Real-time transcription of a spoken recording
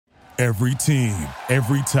Every team,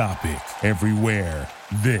 every topic, everywhere.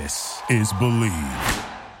 This is Believe.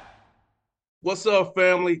 What's up,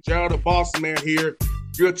 family? Gerald the Bossman here.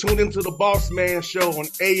 You're tuned into the Bossman Show on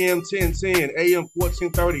AM 1010, AM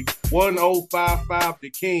 1430, 1055 The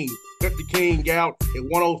King. Check The King out at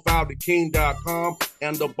 105theking.com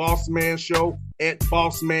and the Bossman Show at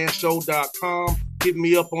bossmanshow.com. Hit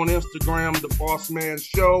me up on Instagram, The Bossman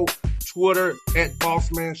Show, Twitter at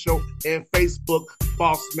Bossman Show, and Facebook,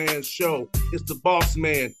 Bossman Show. It's the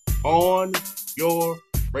Bossman on your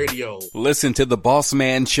radio. Listen to the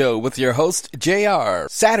Bossman Show with your host, JR,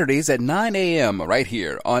 Saturdays at 9 a.m. right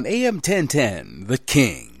here on AM 1010, The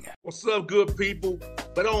King. What's up, good people?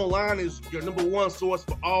 BetOnline is your number one source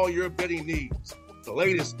for all your betting needs. The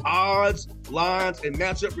latest odds, lines, and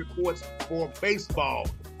matchup reports for baseball,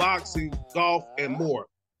 boxing, golf, and more.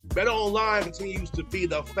 BetOnline continues to be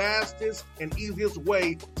the fastest and easiest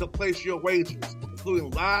way to place your wagers, including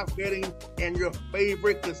live betting and your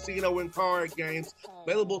favorite casino and card games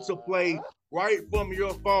available to play right from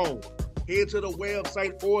your phone. Head to the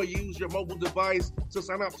website or use your mobile device to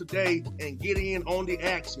sign up today and get in on the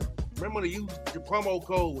action. Remember to use your promo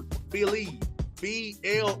code BELIEVE,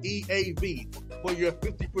 B-L-E-A-V, for your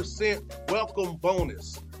 50% welcome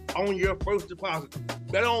bonus on your first deposit.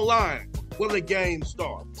 BetOnline, where the game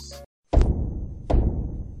starts.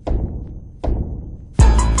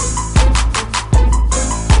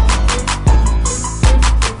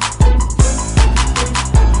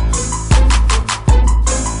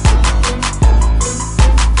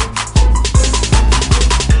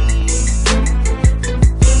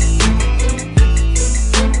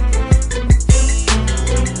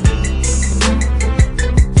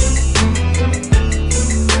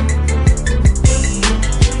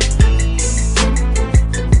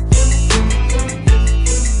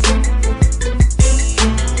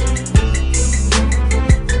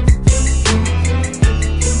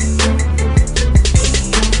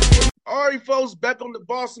 Back on the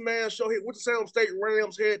Bossman Show here with the Salem State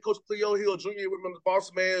Rams head coach Cleo Hill Jr. with me on the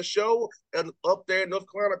Bossman Show and up there in North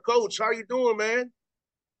Carolina. Coach, how you doing, man?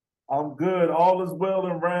 I'm good. All is well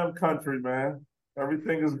in Ram country, man.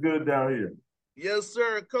 Everything is good down here. Yes,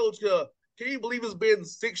 sir. Coach, can you believe it's been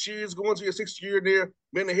 6 years, going to your 6th year there,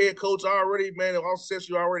 being the head coach already, man, and all the success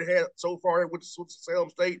you already had so far with Salem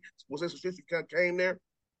State, since you came there?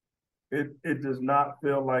 It does not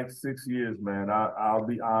feel like 6 years, man. I'll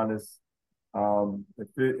be honest.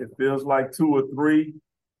 It feels like 2 or 3,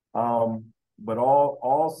 but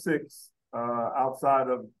all 6 outside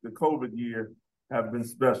of the COVID year have been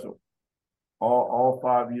special. All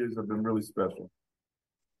 5 years have been really special.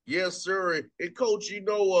 Yes, sir. And Coach,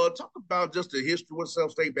 talk about just the history with Salem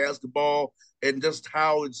State basketball and just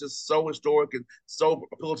how it's just so historic and so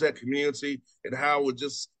appealing to that community, and how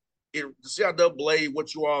the CIAA,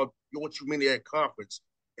 what you mean at conference,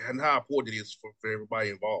 and how important it is for everybody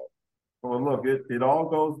involved. Well, look, it all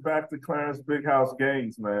goes back to Clarence Big House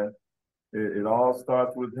Gaines, man. It all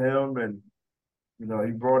starts with him, and,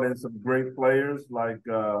 he brought in some great players like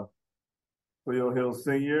Cleo Hill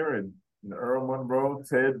Sr. and Earl Monroe,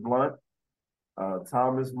 Ted Blunt,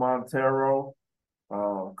 Thomas Montero,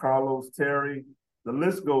 Carlos Terry. The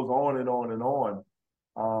list goes on and on and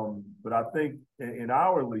on. But I think in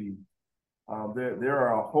our league, there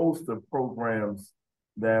are a host of programs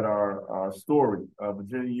that are storied.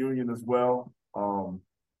 Virginia Union as well.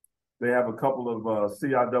 They have a couple of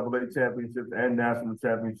CIAA championships and national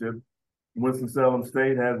championships. Winston-Salem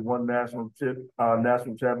State has one national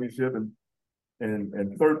championship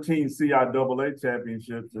and 13 CIAA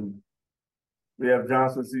championships. And we have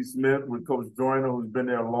Johnson C. Smith with Coach Joyner, who's been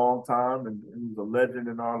there a long time and who's a legend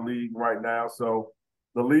in our league right now. So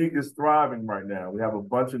the league is thriving right now. We have a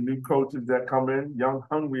bunch of new coaches that come in, young,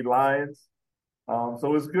 hungry Lions.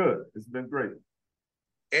 So it's good. It's been great.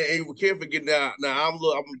 And we can't forget now. I'm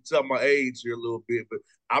gonna tell my age here a little bit, but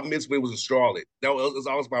I missed when it was in Charlotte. That was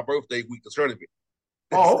always my birthday week, the tournament.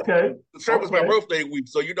 Oh, okay. The tournament was my birthday week,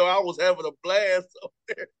 so I was having a blast up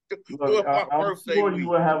there. Look, I'm sure you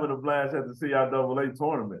were having a blast at the CIAA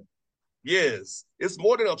tournament. Yes, it's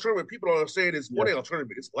more than a tournament. People don't understand it's more than a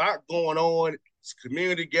tournament. It's a lot going on. It's a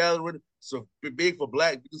community gathering. It's big for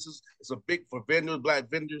Black businesses. It's a big for vendors, Black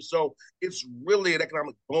vendors. So it's really an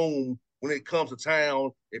economic boom when it comes to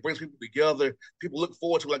town. It brings people together. People look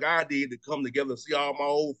forward to, like I did, to come together and see all my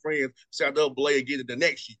old friends, CIAA again the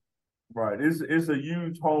next year. Right. It's a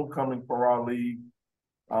huge homecoming for our league.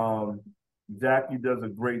 Jackie does a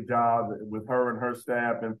great job with her and her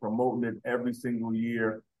staff in promoting it every single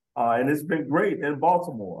year. And it's been great in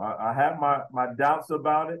Baltimore. I have my doubts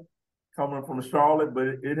about it coming from Charlotte, but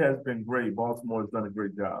it has been great. Baltimore has done a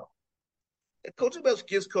great job. Coach, best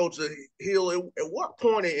kids coach Hill. At what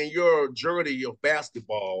point in your journey of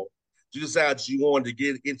basketball did you decide you wanted to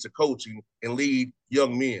get into coaching and lead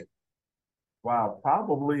young men? Wow,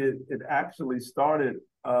 probably it actually started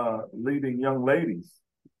leading young ladies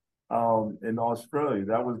in Australia.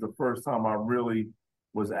 That was the first time I really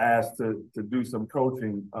was asked to do some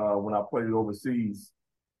coaching when I played overseas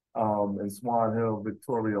in Swan Hill,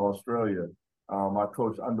 Victoria, Australia. I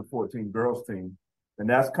coached under 14 girls team, and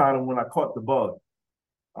that's kind of when I caught the bug.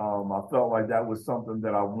 I felt like that was something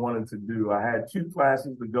that I wanted to do. I had two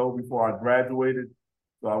classes to go before I graduated,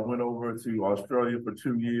 so I went over to Australia for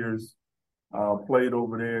 2 years, played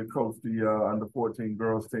over there, coached the under 14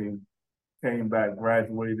 girls team, came back,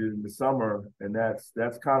 graduated in the summer, and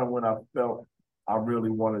that's kind of when I felt I really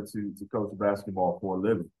wanted to coach basketball for a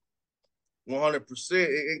living.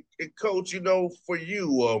 100%. And coach, for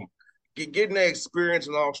you, getting that experience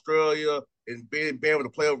in Australia and being able to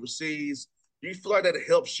play overseas, do you feel like that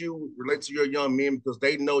helps you relate to your young men because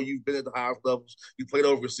they know you've been at the highest levels, you played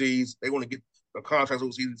overseas, they want to get the contracts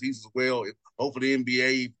overseas as well, and hopefully the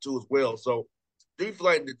NBA too as well. So, do you feel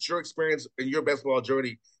like that your experience in your basketball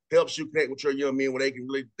journey helps you connect with your young men where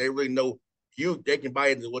they really know you, they can buy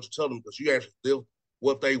into what you tell them because you actually live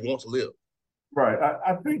what they want to live? Right.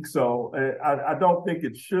 I think so. I don't think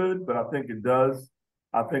it should, but I think it does.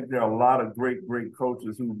 I think there are a lot of great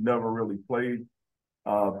coaches who've never really played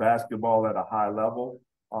basketball at a high level.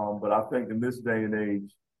 But I think in this day and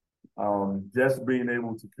age, just being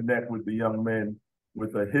able to connect with the young men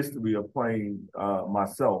with a history of playing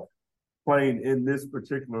myself, playing in this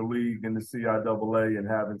particular league in the CIAA and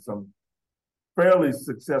having some fairly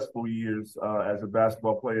successful years as a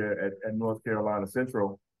basketball player at North Carolina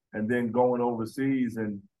Central, and then going overseas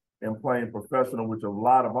and playing professional, which a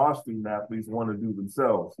lot of our student athletes want to do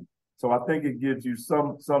themselves. So I think it gives you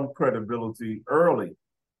some credibility early,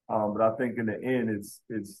 but I think in the end, it's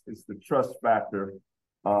the trust factor,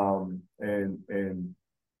 and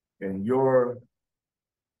your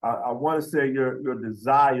I want to say your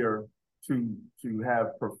desire to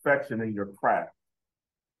have perfection in your craft.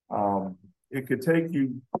 It could take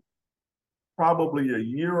you probably a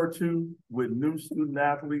year or two with new student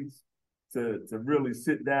athletes to really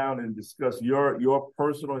sit down and discuss your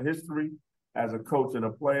personal history as a coach and a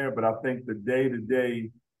player. But I think the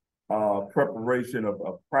day-to-day preparation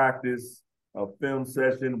of practice, of film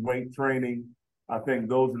session, weight training, I think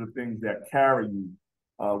those are the things that carry you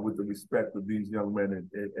with the respect of these young men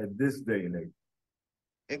at this day and age.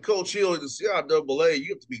 And Coach Hill, the CIAA, you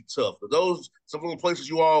have to be tough. Some of the places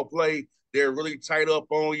you all play, they're really tight up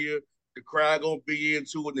on you. The crowd gonna be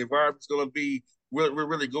into it. The environment's gonna be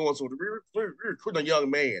really going. So we're recruiting a young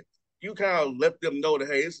man. You kind of let them know that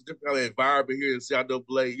hey, it's a different kind of environment here in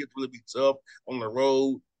CIAA. You have to really be tough on the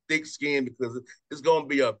road, thick skin because it's gonna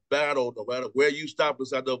be a battle no matter where you stop in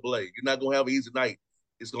CIAA. You're not gonna have an easy night.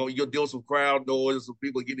 You'll deal with some crowd noise, some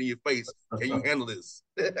people getting in your face. Can you handle this?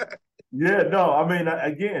 Yeah, no, I mean,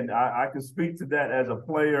 again, I can speak to that as a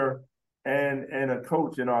player and a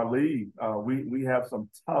coach in our league. We have some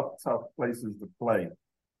tough places to play.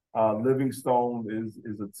 Livingstone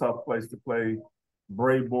is a tough place to play.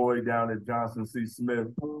 Bray Boy down at Johnson C. Smith.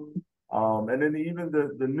 And then even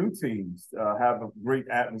the new teams have a great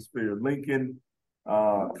atmosphere. Lincoln,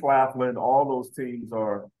 Claflin, all those teams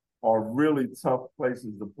are really tough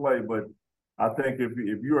places to play. But I think if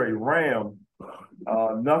you're a Ram,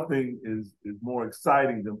 nothing is more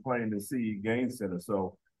exciting than playing the CE Game Center.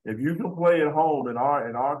 So if you can play at home in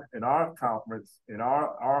our conference, in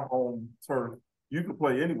our home turf, you can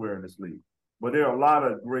play anywhere in this league. But there are a lot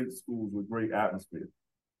of great schools with great atmosphere.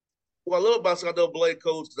 What I love about CIAA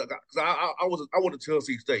coach because I went to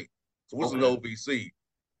Tennessee State, so this is an OVC.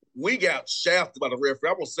 We got shafted by the referee.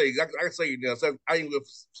 I'm gonna say I can say it now. So I ain't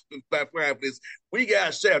gonna back for this. We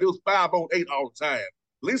got shafted. It was 5-on-8 all the time. At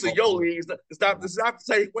least in your league, it's not the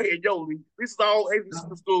same way in your league. This is all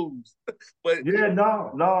ABC schools. But yeah,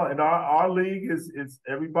 no. In our league is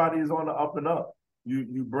everybody is on the up and up.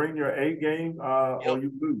 You bring your A game or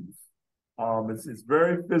you lose. It's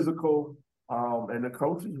very physical, and the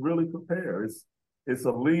coaches really prepare. It's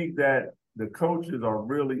a league that the coaches are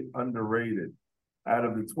really underrated. Out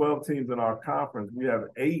of the 12 teams in our conference, we have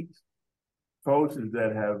 8 coaches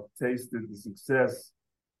that have tasted the success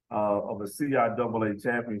of a CIAA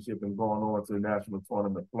championship and going on to the national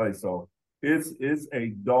tournament play. So it's a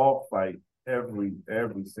dogfight every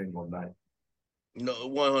single night. No,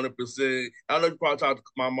 100%. I know you probably talked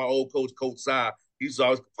to my old coach, Coach Sy. He's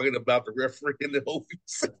always complaining about the referee in the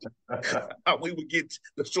OVC. We would get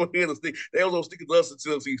the short end of stick. They was on sticking us in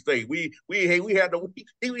Tennessee State. We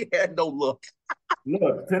had no luck.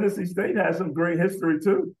 Look, Tennessee State has some great history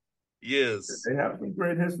too. Yes. They have some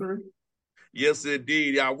great history. Yes,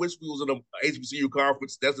 indeed. I wish we was in a HBCU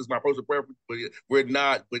conference. That's just my personal preference, but we're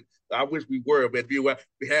not. But I wish we were, man. We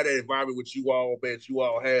had that environment with you all, man. You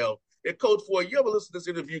all have. And Coach, for you ever listen to this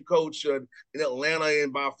interview, Coach, in Atlanta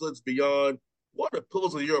and by Floods Beyond, what are the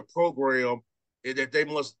pillars of your program that they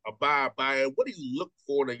must abide by? And what do you look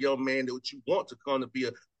for in a young man that you want to come to be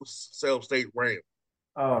a Salem State Ram?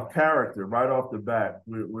 Character right off the bat.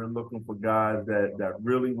 We're looking for guys that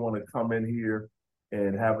really want to come in here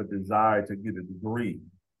and have a desire to get a degree,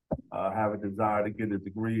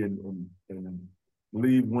 and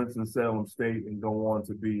leave Winston-Salem State and go on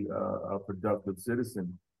to be a productive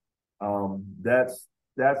citizen. That's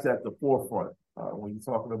at the forefront. When you're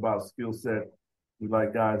talking about skill set, we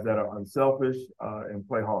like guys that are unselfish and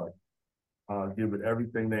play hard. Give it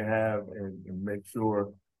everything they have and make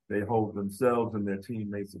sure they hold themselves and their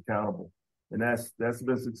teammates accountable. And that's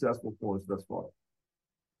been successful for us thus far.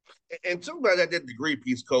 And talk about that degree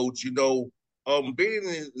piece, Coach.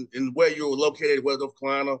 Being in where you're located, West North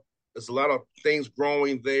Carolina, there's a lot of things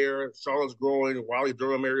growing there. Charlotte's growing, Raleigh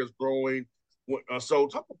Durham area is growing. So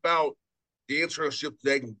talk about the internships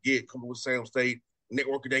they can get coming with Sam State,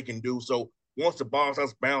 networking they can do. So once the ball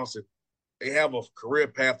starts bouncing, they have a career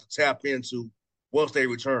path to tap into once they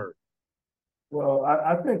return. Well,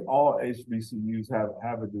 I think all HBCUs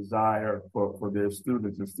have a desire for their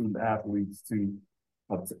students and student athletes to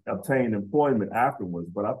obtain employment afterwards.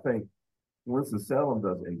 But I think Winston-Salem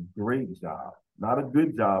does a great job, not a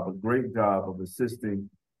good job, a great job of assisting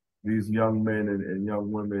these young men and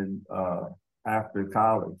young women after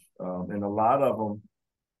college. And a lot of them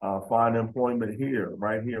find employment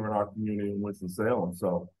right here in our community in Winston-Salem.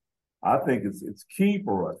 So I think it's key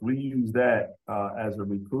for us. We use that as a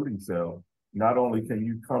recruiting cell. Not only can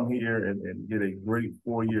you come here and get a great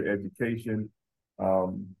 4-year education,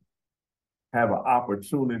 have an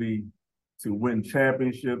opportunity to win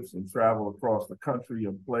championships and travel across the country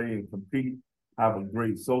and play and compete, have a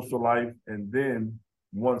great social life. And then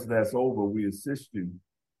once that's over, we assist you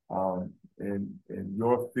in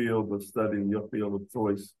your field of study, your field of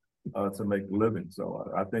choice to make a living.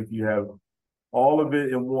 So I think you have all of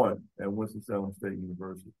it in one at Winston-Salem State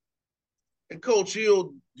University. And Coach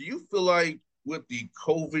Hill, do you feel like with the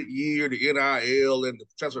COVID year, the NIL, and the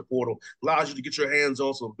transfer portal allows you to get your hands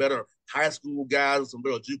on some better high school guys and some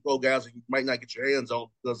better JUCO guys that you might not get your hands on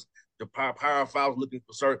because the Power Five is looking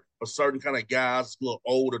for certain kind of guys, a little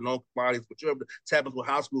older, known commodities, but you're able to tap into a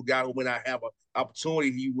high school guy who may not have an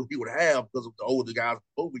opportunity he would have because of the older guys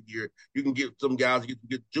over year. You can get some guys, you can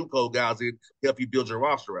get JUCO guys in, help you build your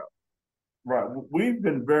roster out. Right. We've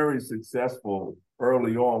been very successful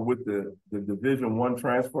early on with the Division I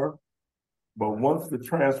transfer. But once the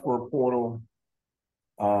transfer portal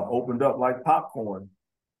opened up like popcorn,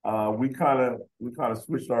 we kind of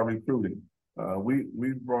switched our recruiting.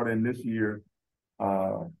 We brought in this year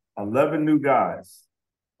 11 new guys.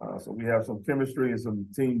 So we have some chemistry and some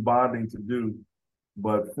team bonding to do.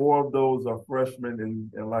 But 4 of those are freshmen,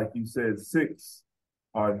 and like you said, 6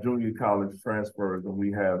 are junior college transfers, and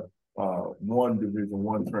we have 1 Division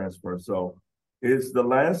I transfer. So the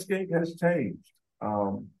landscape has changed.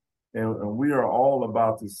 And we are all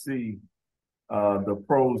about to see the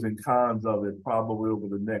pros and cons of it probably over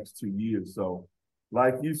the next 2 years. So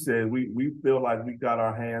like you said, we feel like we got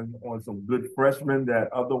our hands on some good freshmen that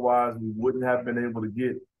otherwise we wouldn't have been able to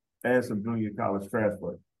get, and some junior college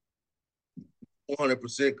transfers.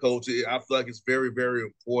 100%, Coach. I feel like it's very, very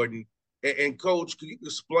important. And Coach, can you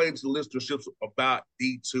explain to the listenerships about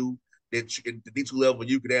D2? That at the D2 level,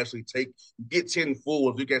 you could actually get 10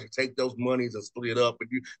 fulls. You can actually take those monies and split it up. And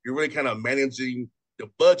you're really kind of managing the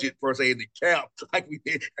budget, per se, in the cap, like we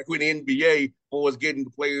did in the NBA, for us getting the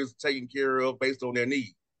players taken care of based on their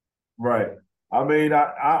needs. Right. I mean,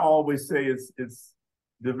 I always say it's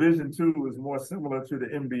Division II is more similar to the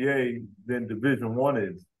NBA than Division I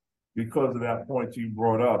is because of that point you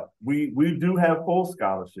brought up. We do have full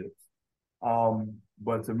scholarships,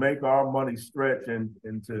 but to make our money stretch and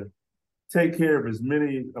to take care of as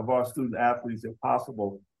many of our student athletes as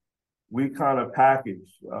possible, we kind of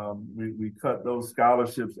package. We cut those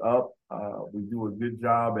scholarships up. We do a good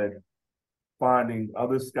job at finding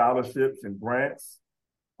other scholarships and grants.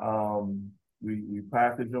 We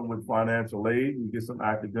package them with financial aid. We get some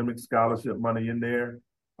academic scholarship money in there,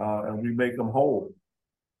 and we make them whole.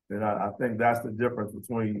 And I think that's the difference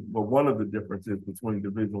one of the differences between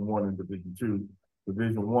Division I and Division II.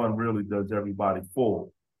 Division I really does everybody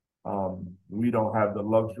full. We don't have the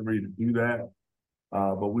luxury to do that,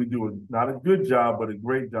 but we do not a good job, but a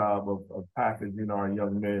great job of packaging our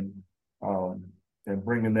young men and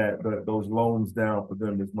bringing those loans down for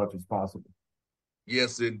them as much as possible.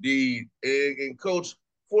 Yes, indeed. And Coach,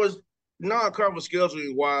 for non-conference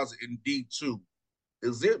scheduling wise in D2,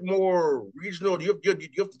 is it more regional? Do you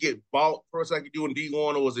have to get bought first like you do in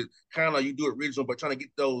D1, or is it kind of you do it regional, but trying to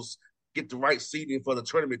get the right seating for the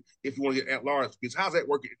tournament if you want to get at large? Because how's that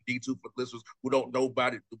working in D2 for listeners who don't know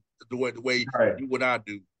about it the way Right. you and I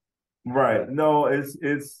do? Right. No,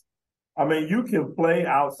 it's I mean, you can play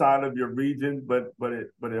outside of your region, but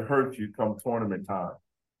it hurts you come tournament time.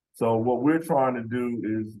 So what we're trying to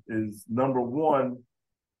do is number one,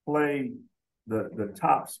 play the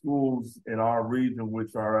top schools in our region,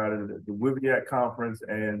 which are out of the WIVIAC conference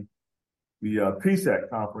and the PSAC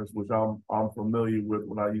conference, which I'm familiar with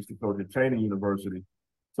when I used to coach at Cheney University.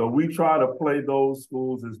 So we try to play those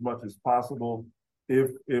schools as much as possible.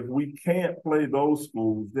 If we can't play those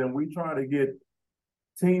schools, then we try to get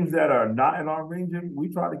teams that are not in our region. We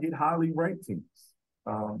try to get highly ranked teams,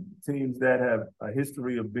 teams that have a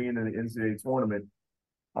history of being in the NCAA tournament.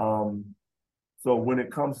 So when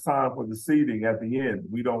it comes time for the seeding at the end,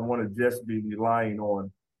 we don't want to just be relying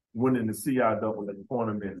on winning the CIAA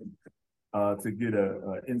tournament to get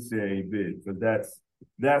a NCAA bid, because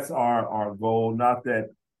that's our goal. Not that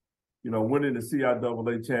winning the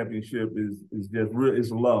CIAA championship is just real.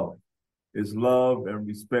 It's love and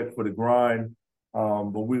respect for the grind.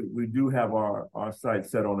 But we do have our sights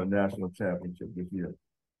set on a national championship this year.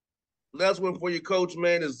 Last one for you, Coach,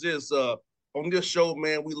 man, is this. On this show,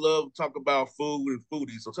 man, we love to talk about food and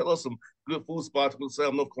foodies. So tell us some good food spots in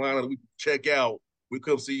South North Carolina that we can check out. We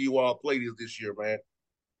come see you all play this year, man.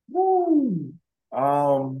 Woo!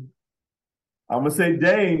 I'm gonna say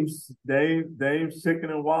Dave's Chicken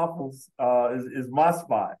and Waffles is my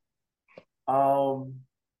spot.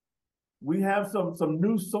 We have some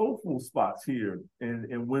new soulful spots here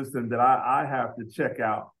in Winston that I have to check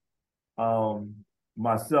out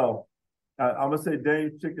myself. I'm gonna say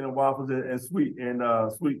Dave's Chicken and Waffles and sweet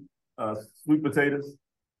potatoes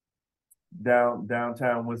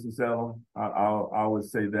downtown Winston-Salem. I would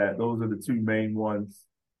say that those are the two main ones.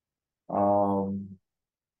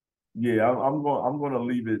 Yeah, I'm going to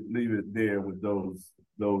leave it there with those.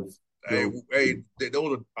 Hey,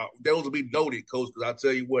 those will be noted, Coach. Because I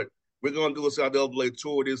tell you what, we're going to do a CIAA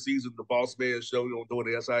tour this season. The Bossman show, we're going to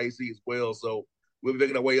do the SIAC as well. So we'll be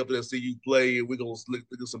making our way up there to see you play, and we're going to look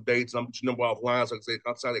at some dates. I'm putting your number offline so I can say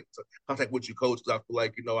contact with you, Coach. Because I feel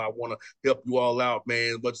like I want to help you all out,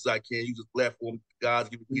 man, as much as I can. Use this platform, guys,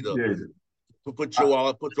 give me to put you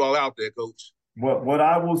all out there, Coach. What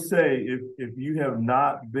I will say, if you have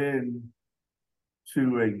not been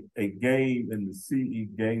to a game in the CE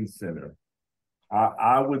Game Center,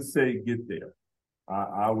 I would say get there.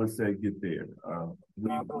 I would say get there.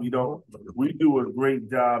 We do a great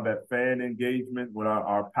job at fan engagement with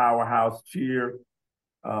our powerhouse cheer.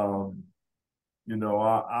 Our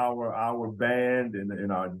band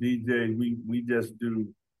and our DJ, we just do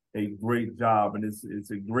a great job, and it's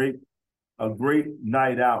a great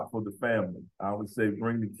night out for the family. I would say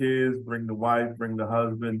bring the kids, bring the wife, bring the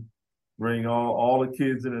husband, bring all the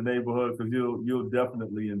kids in the neighborhood, because you'll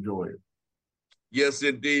definitely enjoy it. Yes,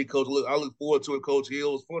 indeed, Coach. I look forward to it, Coach Hill.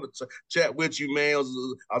 It was fun to chat with you, man.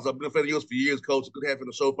 I've been a fan of yours for years, Coach. Good having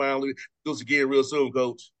the show finally. Do this again real soon,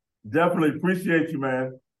 Coach. Definitely appreciate you,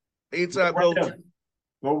 man. Anytime, Coach.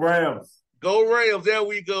 Go Rams. Go Rams. There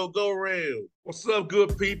we go. Go Rams. What's up,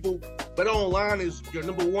 good people? Bet Online is your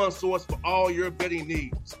number one source for all your betting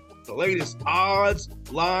needs. The latest odds,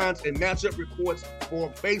 lines, and matchup reports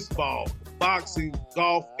for baseball, boxing,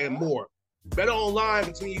 golf, and more. Bet Online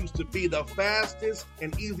continues to be the fastest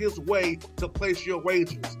and easiest way to place your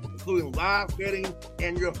wagers, including live betting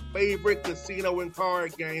and your favorite casino and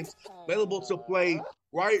card games available to play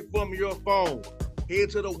right from your phone. Head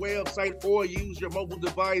to the website or use your mobile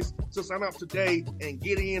device to sign up today and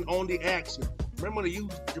get in on the action. Remember to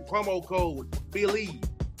use your promo code BELIEVE,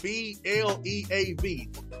 BLEAV,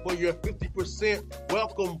 for your 50%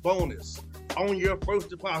 welcome bonus on your first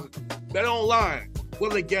deposit. Bet Online, where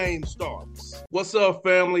the game starts. What's up,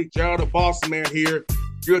 family? Jared the Bossman here.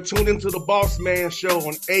 You're tuned into the Bossman Show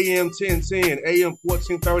on AM 1010, AM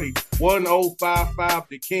 1430, 1055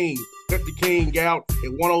 The King. Check The King out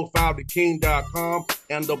at 105theking.com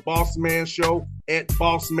and the Bossman Show at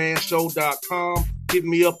bossmanshow.com. Hit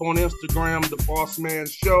me up on Instagram, The Bossman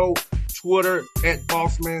Show, Twitter at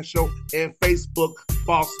Bossman Show, and Facebook,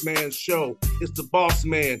 Bossman Show. It's the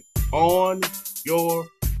Bossman on your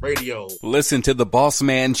radio. Listen to the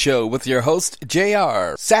Bossman Show with your host,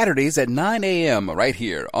 JR, Saturdays at 9 a.m. right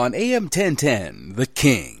here on AM 1010, The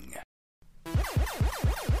King.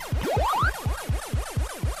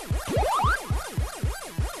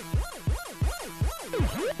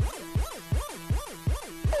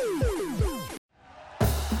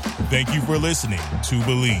 Thank you for listening to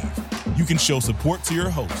Believe. You can show support to your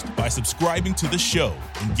host by subscribing to the show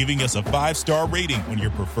and giving us a 5-star rating on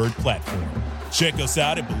your preferred platform. Check us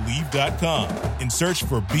out at Believe.com and search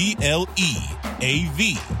for BLEAV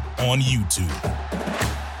on YouTube.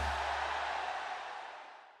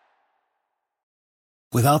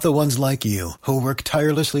 Without the ones like you, who work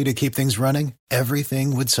tirelessly to keep things running,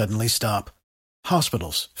 everything would suddenly stop.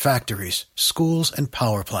 Hospitals, factories, schools, and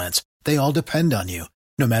power plants, they all depend on you.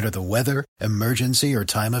 No matter the weather, emergency, or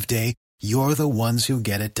time of day, you're the ones who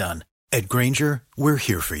get it done. At Grainger, we're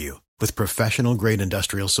here for you with professional-grade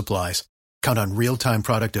industrial supplies. Count on real-time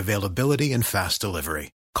product availability and fast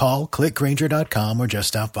delivery. Call, click Grainger.com, or just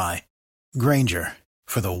stop by. Grainger,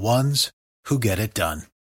 for the ones who get it done.